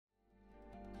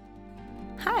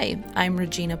Hi, I'm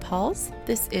Regina Pauls.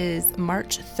 This is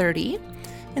March 30,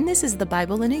 and this is the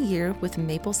Bible in a Year with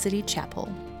Maple City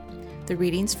Chapel. The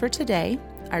readings for today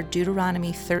are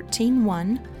Deuteronomy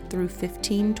 13:1 through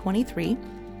 15:23,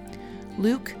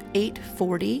 Luke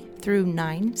 8:40 through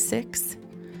 9:6,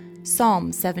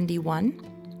 Psalm 71,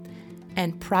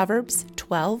 and Proverbs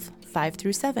 12:5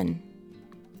 through 7.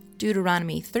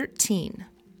 Deuteronomy 13.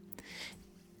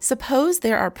 Suppose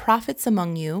there are prophets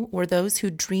among you, or those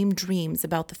who dream dreams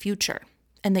about the future,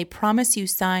 and they promise you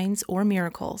signs or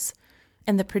miracles,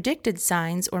 and the predicted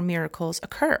signs or miracles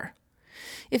occur.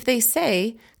 If they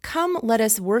say, "Come, let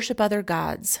us worship other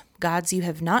gods, gods you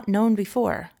have not known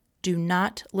before," do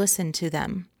not listen to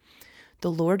them.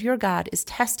 The Lord your God is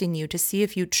testing you to see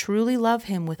if you truly love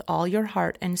him with all your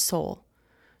heart and soul.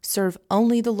 Serve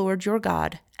only the Lord your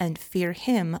God and fear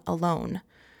him alone.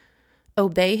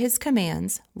 Obey his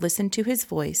commands, listen to his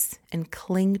voice, and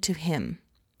cling to him.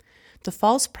 The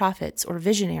false prophets or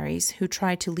visionaries who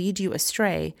try to lead you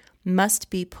astray must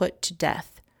be put to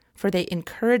death, for they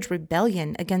encourage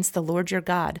rebellion against the Lord your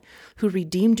God, who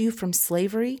redeemed you from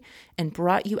slavery and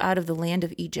brought you out of the land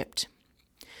of Egypt.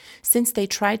 Since they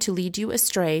try to lead you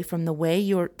astray from the way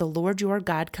the Lord your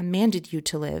God commanded you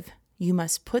to live, you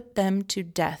must put them to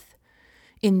death.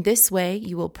 In this way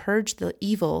you will purge the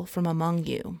evil from among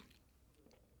you.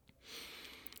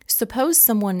 Suppose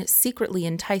someone secretly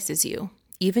entices you,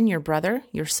 even your brother,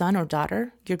 your son or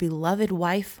daughter, your beloved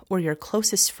wife, or your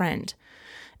closest friend,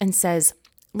 and says,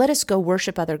 "Let us go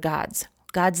worship other gods,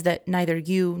 gods that neither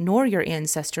you nor your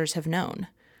ancestors have known."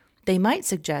 They might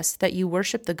suggest that you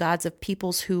worship the gods of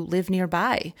peoples who live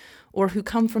nearby, or who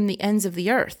come from the ends of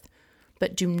the earth.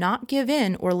 But do not give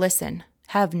in or listen.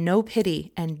 Have no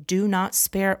pity, and do not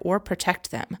spare or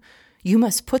protect them. You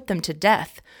must put them to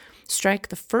death. Strike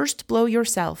the first blow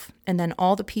yourself, and then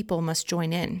all the people must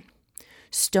join in.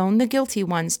 Stone the guilty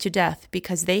ones to death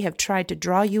because they have tried to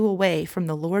draw you away from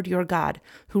the Lord your God,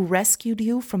 who rescued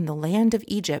you from the land of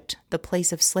Egypt, the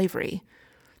place of slavery.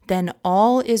 Then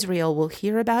all Israel will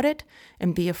hear about it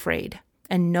and be afraid,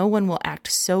 and no one will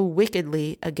act so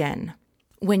wickedly again.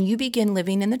 When you begin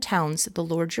living in the towns the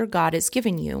Lord your God is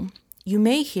giving you, you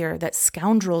may hear that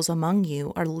scoundrels among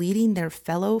you are leading their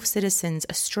fellow citizens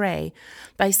astray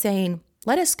by saying,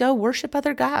 "Let us go worship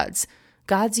other gods,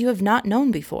 gods you have not known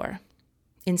before."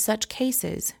 In such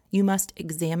cases, you must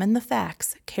examine the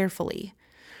facts carefully.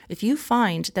 If you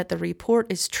find that the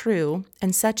report is true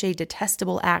and such a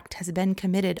detestable act has been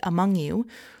committed among you,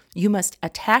 you must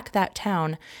attack that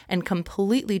town and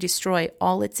completely destroy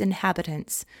all its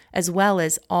inhabitants, as well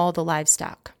as all the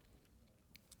livestock.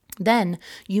 Then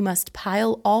you must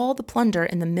pile all the plunder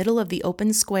in the middle of the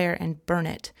open square and burn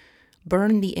it.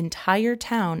 Burn the entire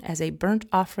town as a burnt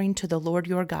offering to the Lord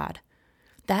your God.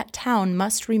 That town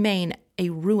must remain a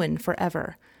ruin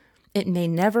forever. It may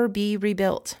never be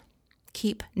rebuilt.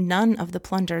 Keep none of the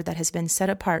plunder that has been set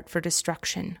apart for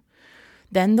destruction.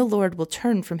 Then the Lord will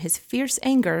turn from his fierce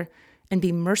anger and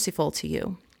be merciful to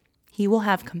you. He will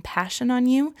have compassion on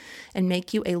you and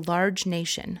make you a large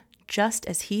nation, just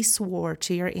as he swore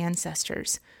to your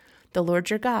ancestors. The Lord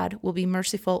your God will be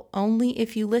merciful only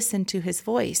if you listen to his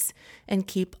voice and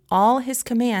keep all his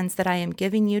commands that I am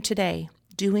giving you today,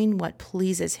 doing what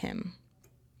pleases him.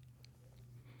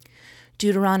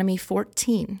 Deuteronomy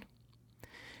 14.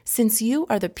 Since you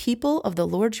are the people of the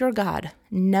Lord your God,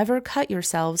 never cut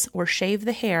yourselves or shave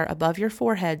the hair above your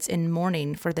foreheads in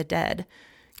mourning for the dead.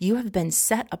 You have been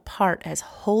set apart as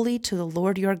holy to the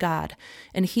Lord your God,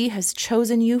 and he has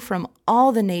chosen you from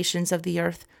all the nations of the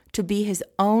earth to be his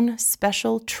own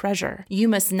special treasure. You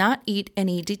must not eat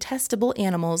any detestable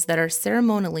animals that are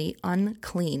ceremonially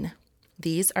unclean.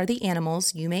 These are the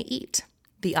animals you may eat: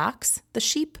 the ox, the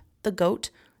sheep, the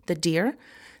goat, the deer,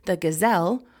 the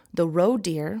gazelle, the roe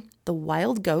deer, the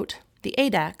wild goat, the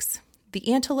addax, the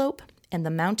antelope, and the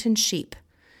mountain sheep.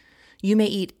 You may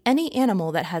eat any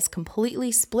animal that has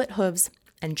completely split hooves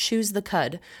and chews the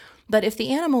cud, but if the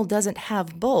animal doesn't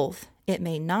have both, it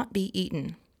may not be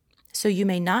eaten. So you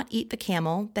may not eat the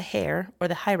camel, the hare, or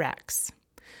the hyrax.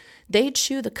 They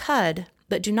chew the cud,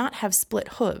 but do not have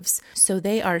split hooves, so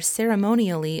they are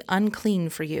ceremonially unclean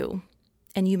for you.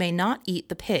 And you may not eat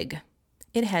the pig.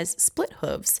 It has split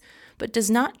hooves, but does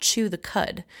not chew the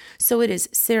cud, so it is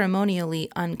ceremonially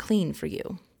unclean for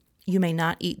you. You may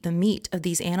not eat the meat of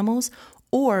these animals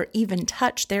or even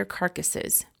touch their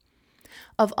carcasses.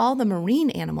 Of all the marine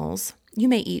animals, you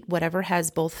may eat whatever has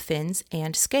both fins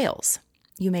and scales.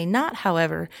 You may not,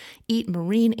 however, eat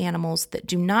marine animals that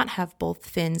do not have both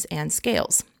fins and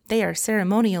scales. They are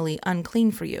ceremonially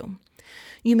unclean for you.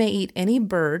 You may eat any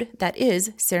bird that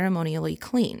is ceremonially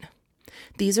clean.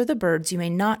 These are the birds you may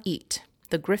not eat: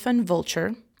 the griffon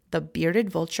vulture, the bearded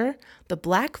vulture, the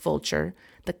black vulture,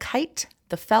 the kite,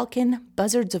 the falcon,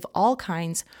 buzzards of all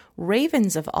kinds,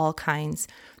 ravens of all kinds,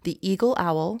 the eagle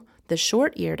owl, the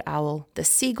short-eared owl, the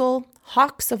seagull,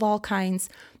 hawks of all kinds,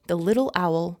 the little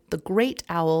owl, the great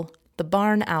owl, the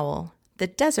barn owl, the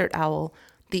desert owl,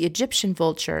 the Egyptian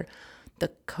vulture,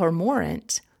 the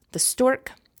cormorant, the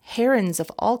stork, herons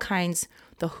of all kinds,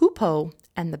 the hoopoe,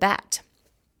 and the bat.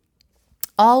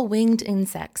 All winged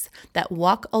insects that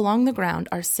walk along the ground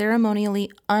are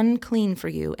ceremonially unclean for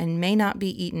you and may not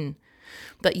be eaten.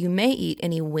 But you may eat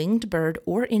any winged bird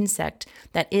or insect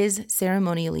that is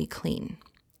ceremonially clean.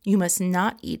 You must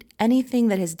not eat anything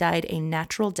that has died a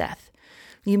natural death.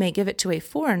 You may give it to a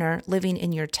foreigner living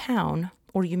in your town,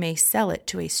 or you may sell it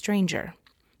to a stranger.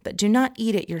 But do not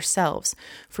eat it yourselves,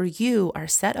 for you are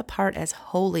set apart as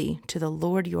holy to the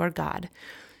Lord your God.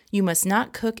 You must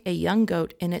not cook a young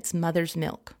goat in its mother's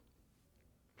milk.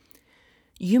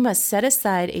 You must set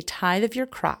aside a tithe of your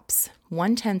crops,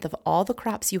 1/10 of all the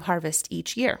crops you harvest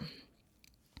each year.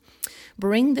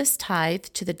 Bring this tithe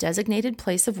to the designated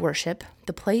place of worship,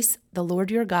 the place the Lord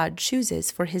your God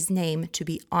chooses for his name to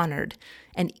be honored,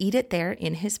 and eat it there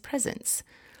in his presence.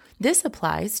 This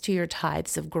applies to your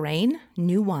tithes of grain,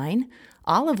 new wine,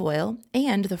 olive oil,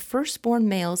 and the firstborn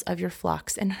males of your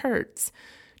flocks and herds.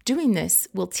 Doing this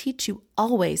will teach you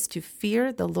always to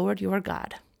fear the Lord your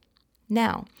God.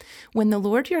 Now, when the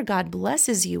Lord your God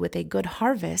blesses you with a good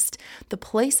harvest, the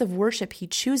place of worship he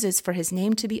chooses for his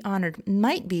name to be honored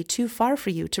might be too far for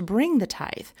you to bring the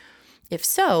tithe. If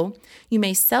so, you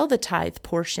may sell the tithe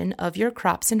portion of your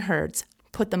crops and herds,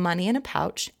 put the money in a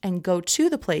pouch, and go to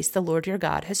the place the Lord your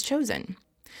God has chosen.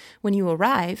 When you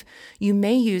arrive, you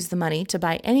may use the money to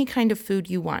buy any kind of food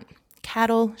you want: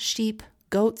 cattle, sheep,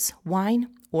 goats, wine,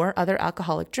 or other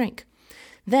alcoholic drink.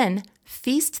 Then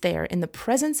feast there in the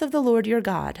presence of the Lord your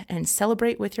God and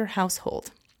celebrate with your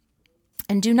household.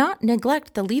 And do not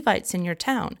neglect the Levites in your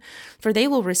town, for they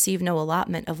will receive no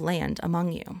allotment of land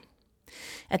among you.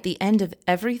 At the end of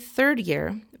every 3rd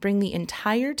year, bring the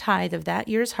entire tithe of that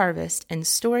year's harvest and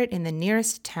store it in the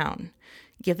nearest town.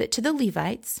 Give it to the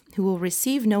Levites, who will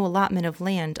receive no allotment of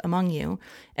land among you,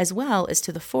 as well as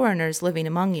to the foreigners living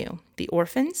among you, the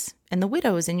orphans and the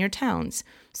widows in your towns,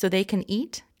 so they can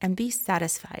eat and be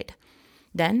satisfied.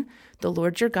 Then the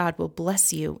Lord your God will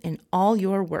bless you in all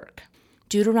your work.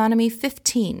 Deuteronomy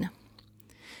 15.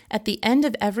 At the end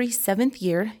of every 7th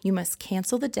year, you must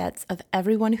cancel the debts of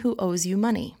everyone who owes you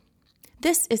money.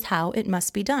 This is how it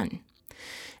must be done.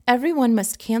 Everyone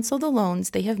must cancel the loans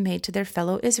they have made to their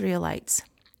fellow Israelites.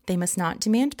 They must not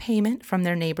demand payment from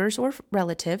their neighbors or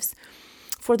relatives,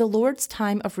 for the Lord's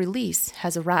time of release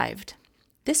has arrived.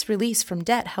 This release from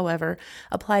debt, however,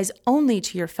 applies only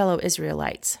to your fellow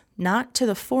Israelites, not to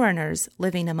the foreigners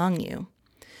living among you.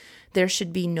 There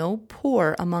should be no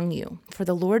poor among you, for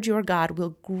the Lord your God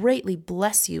will greatly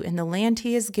bless you in the land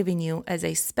he is giving you as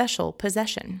a special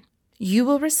possession. You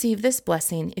will receive this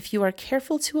blessing if you are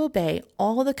careful to obey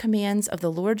all the commands of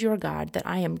the Lord your God that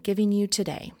I am giving you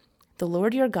today. The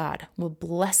Lord your God will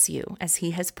bless you as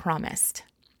he has promised.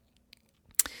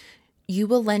 You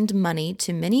will lend money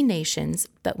to many nations,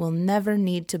 but will never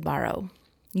need to borrow.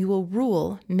 You will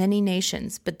rule many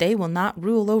nations, but they will not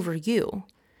rule over you.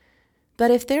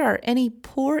 But if there are any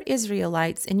poor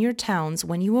Israelites in your towns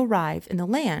when you arrive in the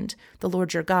land the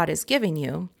Lord your God is giving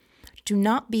you, do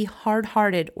not be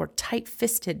hard-hearted or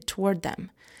tight-fisted toward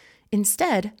them.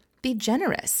 Instead, be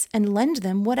generous and lend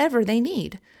them whatever they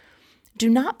need. Do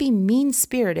not be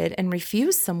mean-spirited and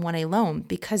refuse someone a loan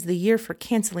because the year for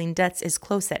canceling debts is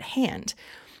close at hand.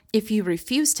 If you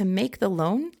refuse to make the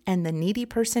loan and the needy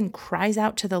person cries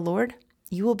out to the Lord,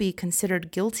 you will be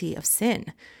considered guilty of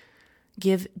sin.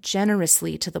 Give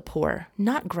generously to the poor,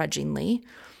 not grudgingly,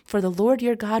 for the Lord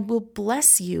your God will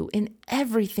bless you in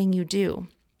everything you do.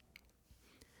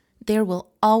 There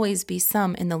will always be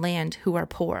some in the land who are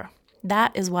poor.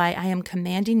 That is why I am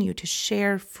commanding you to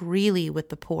share freely with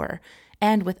the poor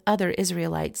and with other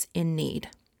Israelites in need.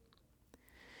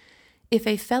 If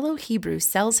a fellow Hebrew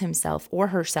sells himself or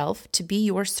herself to be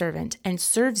your servant and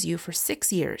serves you for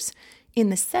 6 years, in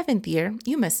the 7th year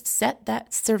you must set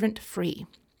that servant free.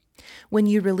 When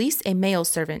you release a male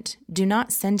servant, do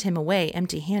not send him away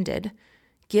empty-handed.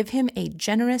 Give him a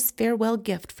generous farewell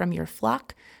gift from your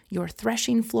flock, your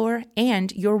threshing floor,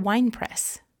 and your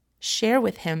winepress. Share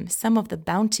with him some of the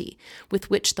bounty with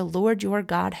which the Lord your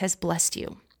God has blessed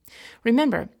you.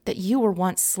 Remember that you were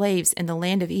once slaves in the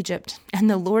land of Egypt, and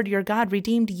the Lord your God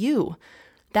redeemed you.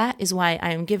 That is why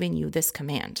I am giving you this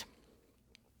command.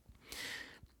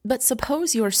 But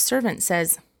suppose your servant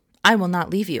says, I will not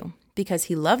leave you, because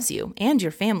he loves you and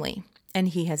your family. and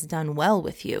he has done well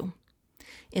with you.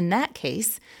 In that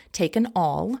case, take an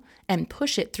awl and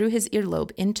push it through his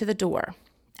earlobe into the door.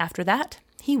 After that,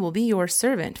 he will be your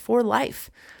servant for life,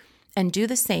 and do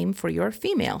the same for your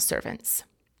female servants.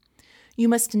 You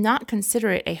must not consider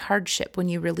it a hardship when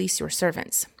you release your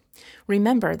servants.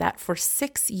 Remember that for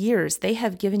 6 years they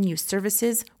have given you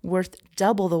services worth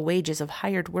double the wages of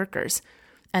hired workers,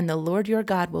 and the Lord your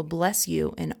God will bless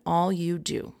you in all you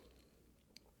do.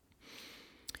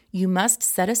 You must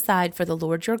set aside for the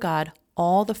Lord your God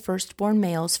all the firstborn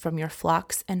males from your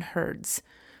flocks and herds.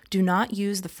 Do not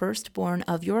use the firstborn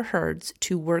of your herds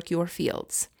to work your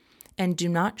fields, and do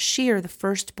not shear the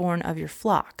firstborn of your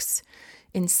flocks.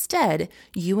 Instead,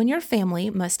 you and your family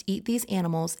must eat these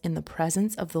animals in the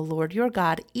presence of the Lord your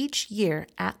God each year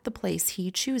at the place he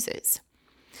chooses.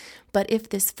 But if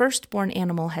this firstborn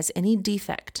animal has any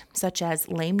defect, such as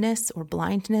lameness or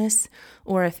blindness,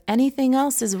 or if anything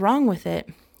else is wrong with it,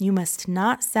 you must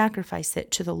not sacrifice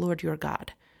it to the Lord your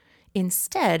God.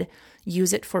 Instead,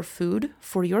 use it for food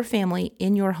for your family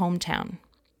in your hometown.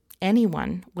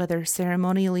 Anyone, whether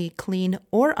ceremonially clean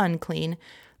or unclean,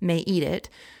 may eat it,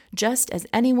 just as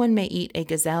anyone may eat a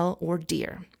gazelle or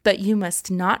deer. But you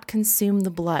must not consume the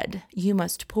blood. You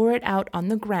must pour it out on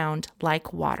the ground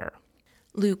like water.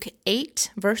 Luke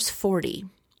 8, verse 40.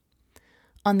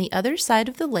 On the other side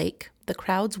of the lake, the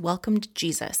crowds welcomed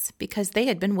Jesus because they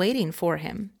had been waiting for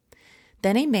him.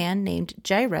 Then a man named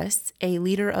Jairus, a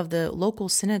leader of the local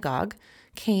synagogue,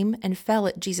 came and fell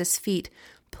at Jesus' feet,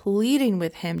 pleading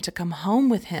with him to come home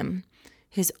with him.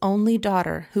 His only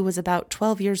daughter, who was about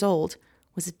 12 years old,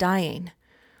 was dying.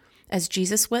 As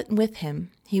Jesus went with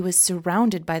him, he was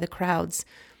surrounded by the crowds.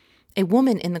 A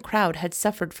woman in the crowd had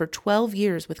suffered for 12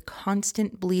 years with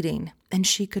constant bleeding, and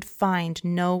she could find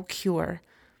no cure.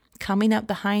 Coming up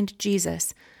behind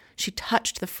Jesus, she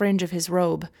touched the fringe of his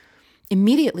robe.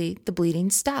 Immediately, the bleeding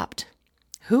stopped.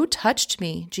 "Who touched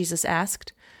me?" Jesus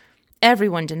asked.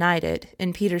 Everyone denied it,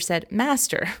 and Peter said,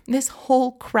 "Master, this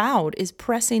whole crowd is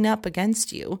pressing up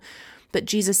against you." But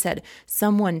Jesus said,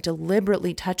 "Someone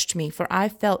deliberately touched me, for I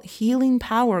felt healing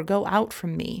power go out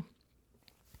from me."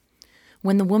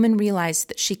 When the woman realized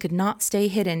that she could not stay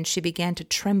hidden, she began to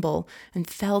tremble and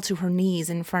fell to her knees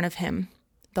in front of him.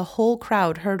 The whole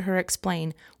crowd heard her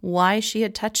explain why she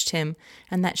had touched him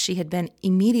and that she had been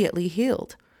immediately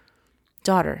healed.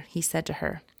 "Daughter," he said to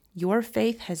her, "your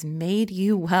faith has made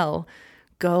you well.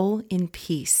 Go in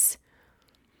peace."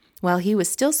 While he was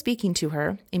still speaking to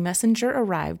her, a messenger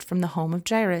arrived from the home of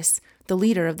Jairus, the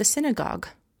leader of the synagogue.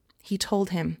 He told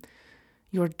him,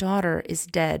 "Your daughter is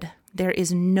dead. There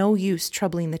is no use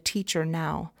troubling the teacher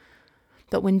now."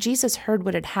 But when Jesus heard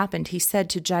what had happened, he said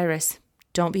to Jairus,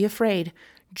 "Don't be afraid.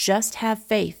 Just have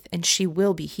faith, and she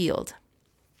will be healed."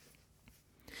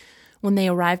 When they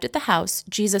arrived at the house,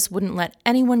 Jesus wouldn't let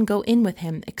anyone go in with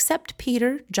him except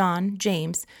Peter, John,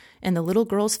 James, and the little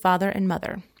girl's father and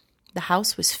mother. The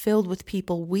house was filled with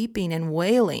people weeping and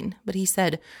wailing, but he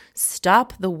said,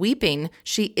 "Stop the weeping.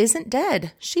 She isn't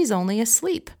dead. She's only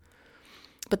asleep."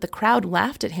 But the crowd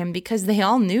laughed at him because they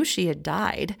all knew she had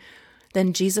died.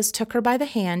 Then Jesus took her by the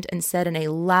hand and said in a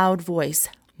loud voice,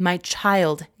 "My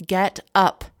child, get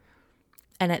up."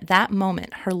 And at that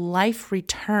moment, her life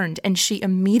returned, and she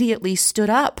immediately stood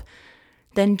up.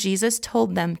 Then Jesus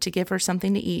told them to give her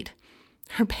something to eat.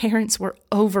 Her parents were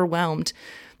overwhelmed,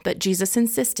 but Jesus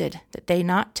insisted that they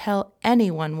not tell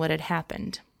anyone what had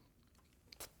happened.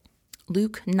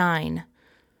 Luke 9.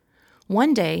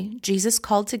 One day, Jesus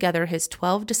called together his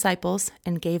 12 disciples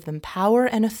and gave them power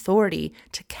and authority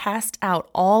to cast out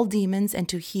all demons and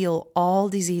to heal all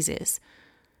diseases.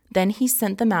 Then he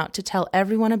sent them out to tell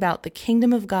everyone about the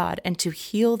kingdom of God and to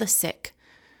heal the sick.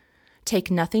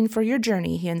 "Take nothing for your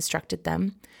journey," he instructed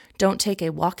them. "Don't take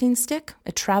a walking stick,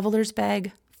 a traveler's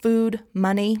bag, food,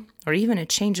 money, or even a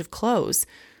change of clothes.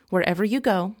 Wherever you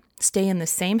go, stay in the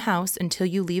same house until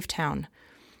you leave town.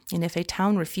 And if a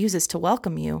town refuses to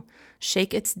welcome you,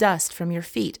 shake its dust from your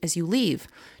feet as you leave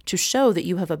to show that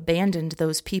you have abandoned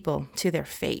those people to their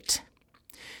fate."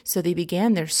 So they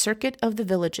began their circuit of the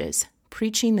villages,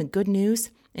 preaching the good news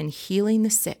and healing the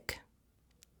sick.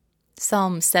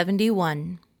 Psalm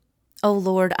 71. O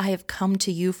Lord, I have come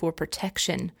to you for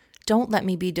protection. Don't let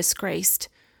me be disgraced.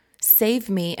 Save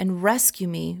me and rescue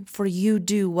me, for you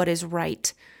do what is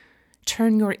right.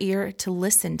 Turn your ear to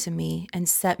listen to me and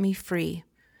set me free.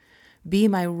 Be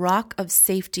my rock of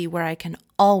safety where I can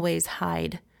always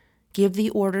hide. Give the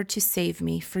order to save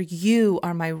me, for you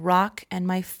are my rock and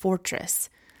my fortress.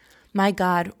 My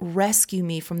God, rescue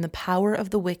me from the power of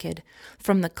the wicked,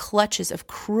 from the clutches of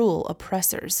cruel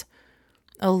oppressors.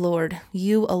 O Lord,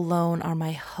 you alone are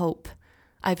my hope.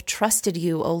 I've trusted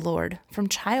you, O Lord, from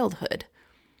childhood.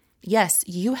 Yes,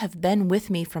 you have been with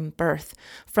me from birth.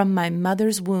 From my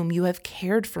mother's womb, you have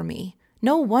cared for me.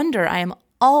 No wonder I am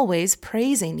always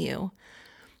praising you.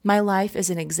 My life is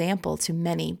an example to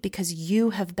many because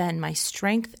you have been my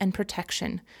strength and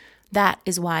protection. That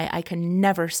is why I can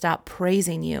never stop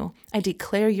praising you. I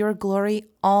declare your glory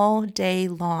all day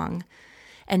long.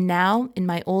 And now, in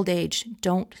my old age,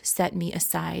 don't set me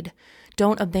aside.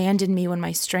 Don't abandon me when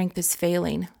my strength is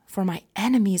failing, for my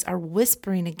enemies are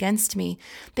whispering against me.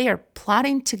 They are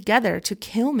plotting together to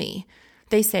kill me.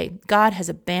 They say, God has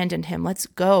abandoned him. Let's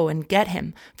go and get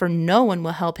him, for no one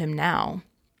will help him now.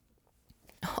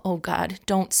 Oh God,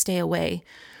 don't stay away.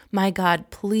 My God,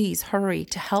 please hurry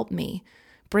to help me.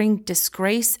 Bring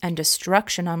disgrace and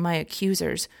destruction on my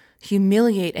accusers.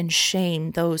 Humiliate and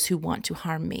shame those who want to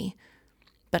harm me.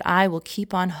 But I will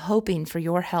keep on hoping for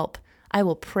your help. I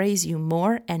will praise you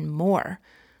more and more.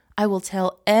 I will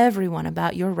tell everyone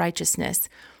about your righteousness.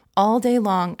 All day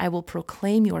long I will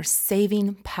proclaim your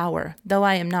saving power, though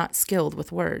I am not skilled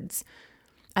with words.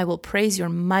 I will praise your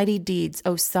mighty deeds,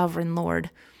 O sovereign Lord.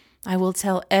 I will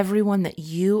tell everyone that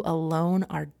you alone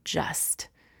are just.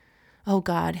 Oh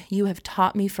God, you have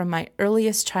taught me from my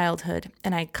earliest childhood,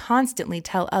 and I constantly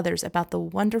tell others about the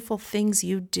wonderful things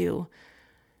you do.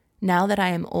 Now that I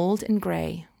am old and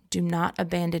gray, do not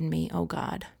abandon me, O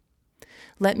God.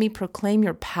 Let me proclaim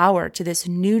your power to this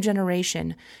new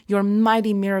generation, your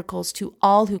mighty miracles to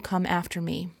all who come after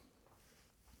me.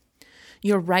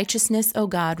 Your righteousness, O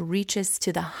God, reaches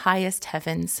to the highest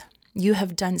heavens. You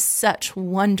have done such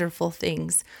wonderful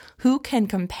things. Who can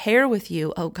compare with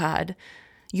you, O God?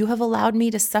 You have allowed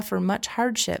me to suffer much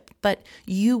hardship, but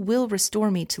you will restore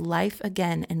me to life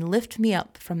again and lift me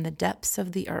up from the depths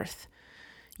of the earth.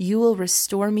 You will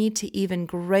restore me to even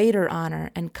greater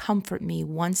honor and comfort me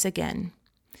once again.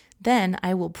 Then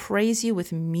I will praise you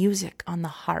with music on the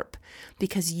harp,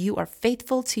 because you are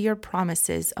faithful to your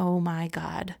promises, O my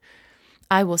God.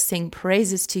 I will sing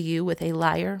praises to you with a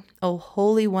lyre, O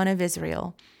Holy One of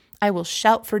Israel. I will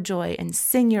shout for joy and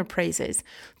sing your praises,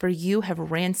 for you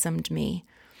have ransomed me.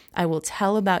 I will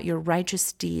tell about your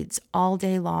righteous deeds all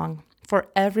day long, for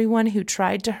everyone who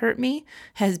tried to hurt me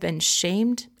has been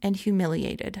shamed and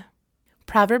humiliated.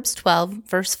 Proverbs 12,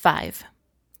 verse 5.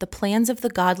 The plans of the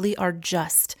godly are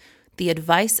just. The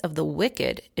advice of the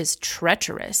wicked is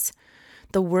treacherous.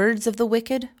 The words of the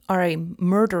wicked are a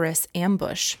murderous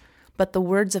ambush, but the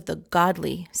words of the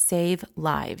godly save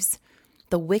lives.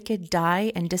 The wicked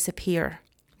die and disappear,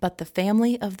 but the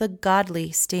family of the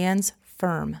godly stands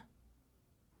firm.